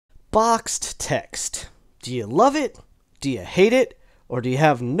Boxed text. Do you love it? Do you hate it? Or do you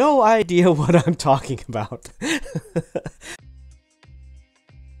have no idea what I'm talking about?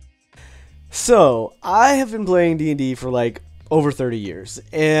 So, I have been playing D&D for like over 30 years,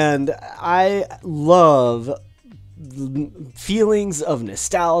 and I love feelings of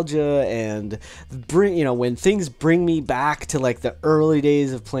nostalgia and when things bring me back to like the early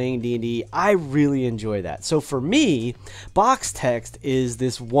days of playing D&D. I really enjoy that. So for me, box text is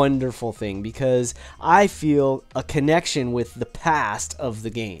this wonderful thing because I feel a connection with the past of the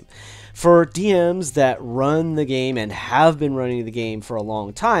game. For DMs that run the game and have been running the game for a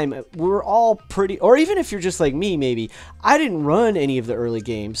long time, we're all pretty, or even if you're just like me, maybe, I didn't run any of the early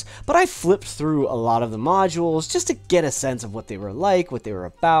games, but I flipped through a lot of the modules just to get a sense of what they were like, what they were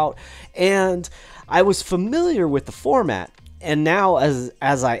about, and I was familiar with the format. And now, as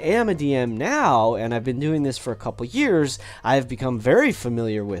I am a DM now, and I've been doing this for a couple years, I've become very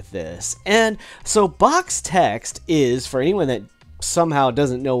familiar with this. And so box text is, for anyone that somehow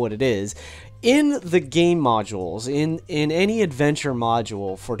doesn't know what it is, in the game modules, in any adventure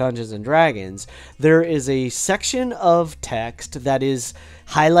module for Dungeons and Dragons, there is a section of text that is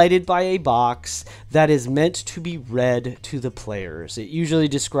highlighted by a box that is meant to be read to the players. It usually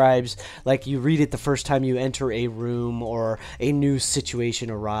describes, like, you read it the first time you enter a room or a new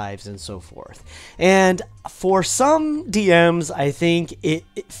situation arrives and so forth. And for some DMs, I think it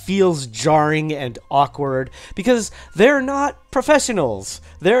feels jarring and awkward because they're not professionals.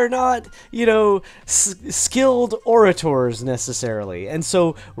 They're not, skilled orators necessarily. And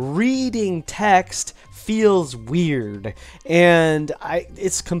so reading text feels weird, and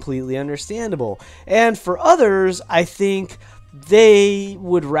it's completely understandable. And for others, I think they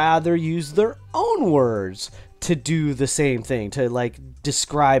would rather use their own words to do the same thing, to like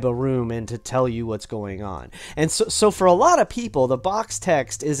describe a room and to tell you what's going on. And so for a lot of people, the box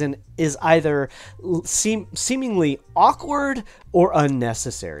text is either seemingly awkward or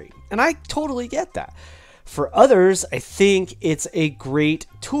unnecessary. And I totally get that. For others, I think it's a great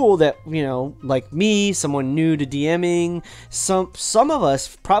tool that, like me, someone new to DMing, some of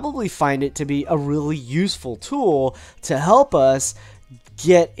us probably find it to be a really useful tool to help us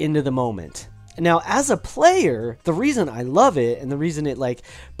get into the moment. Now, as a player, the reason I love it and the reason it like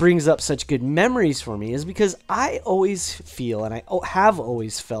brings up such good memories for me is because I always feel, and I have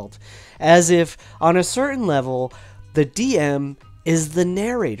always felt, as if on a certain level, the DM is the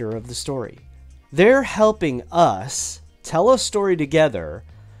narrator of the story. They're helping us tell a story together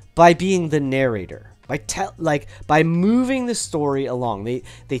by being the narrator, by moving the story along.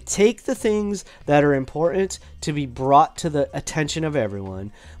 They take the things that are important to be brought to the attention of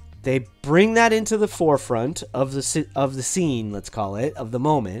everyone. They bring that into the forefront of the scene, let's call it, of the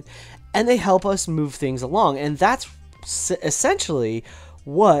moment, and they help us move things along. And that's essentially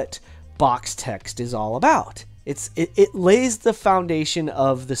what box text is all about. It lays the foundation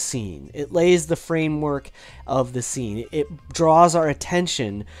of the scene. It lays the framework of the scene. It draws our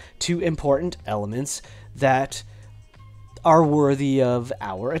attention to important elements that are worthy of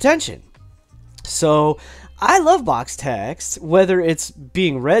our attention. So I love box text, whether it's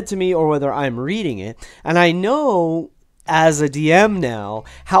being read to me or whether I'm reading it. And I know as a DM now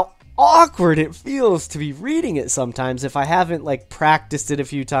how awkward it feels to be reading it sometimes if I haven't like practiced it a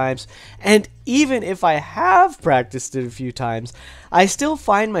few times. And even if I have practiced it a few times, I still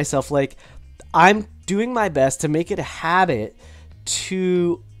find myself like I'm doing my best to make it a habit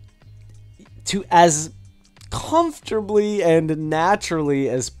to as comfortably and naturally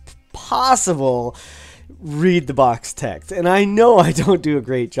as possible read the box text. And I know I don't do a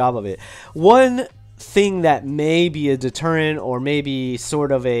great job of it. One thing that may be a deterrent or maybe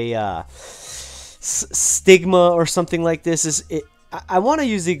sort of a stigma or something like this is I want to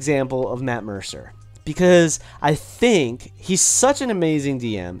use the example of Matt Mercer because I think he's such an amazing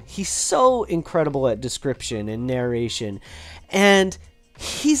DM. He's so incredible at description and narration, and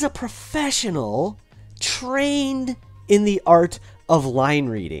he's a professional trained in the art of line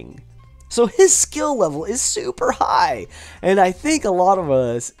reading. So his skill level is super high. And I think a lot of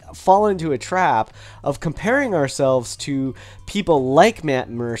us fall into a trap of comparing ourselves to people like Matt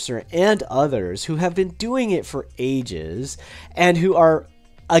Mercer and others who have been doing it for ages and who are,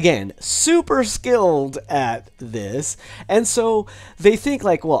 again, super skilled at this. And so they think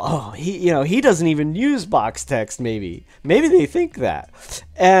like, well, he doesn't even use box text maybe. Maybe they think that.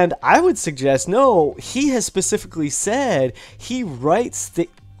 And I would suggest, no, he has specifically said he writes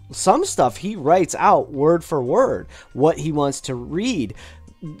some stuff he writes out word for word what he wants to read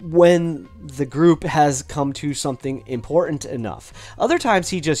when the group has come to something important enough. Other times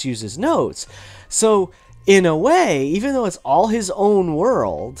he just uses notes. So in a way, even though it's all his own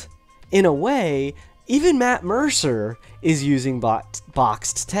world, in a way, even Matt Mercer is using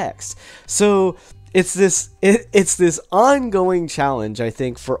boxed text. So it's this ongoing challenge, I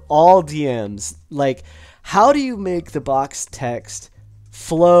think, for all DMs. Like, how do you make the boxed text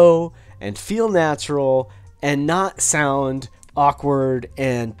flow and feel natural and not sound awkward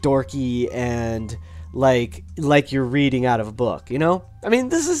and dorky and like you're reading out of a book, you know? I mean,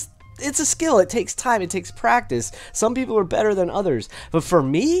 it's a skill. It takes time. It takes practice. Some people are better than others. But for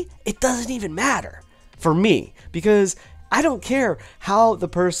me, it doesn't even matter. For me, because I don't care how the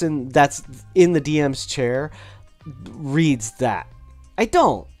person that's in the DM's chair reads that. I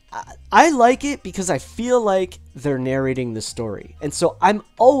don't. I like it because I feel like they're narrating the story. And so I'm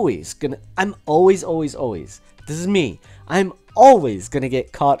always, this is me, I'm always gonna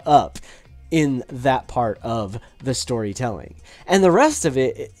get caught up in that part of the storytelling, and the rest of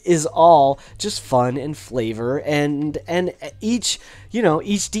it is all just fun and flavor, and each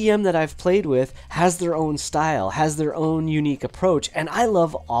DM that I've played with has their own style, has their own unique approach, and I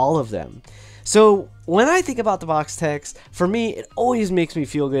love all of them. So when I think about the box text, for me, it always makes me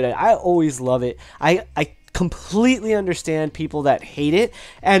feel good. I always love it. I completely understand people that hate it,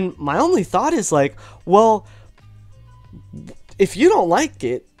 and my only thought is like, well, if you don't like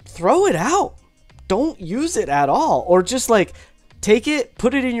it, throw it out. Don't use it at all. Or just like take it,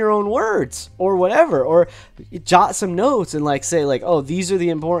 put it in your own words or whatever, or jot some notes and like say like, oh, these are the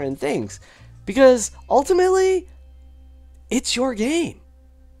important things, because ultimately it's your game.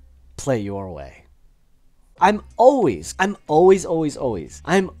 Play your way. I'm always going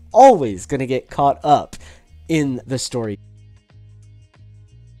to get caught up in the story.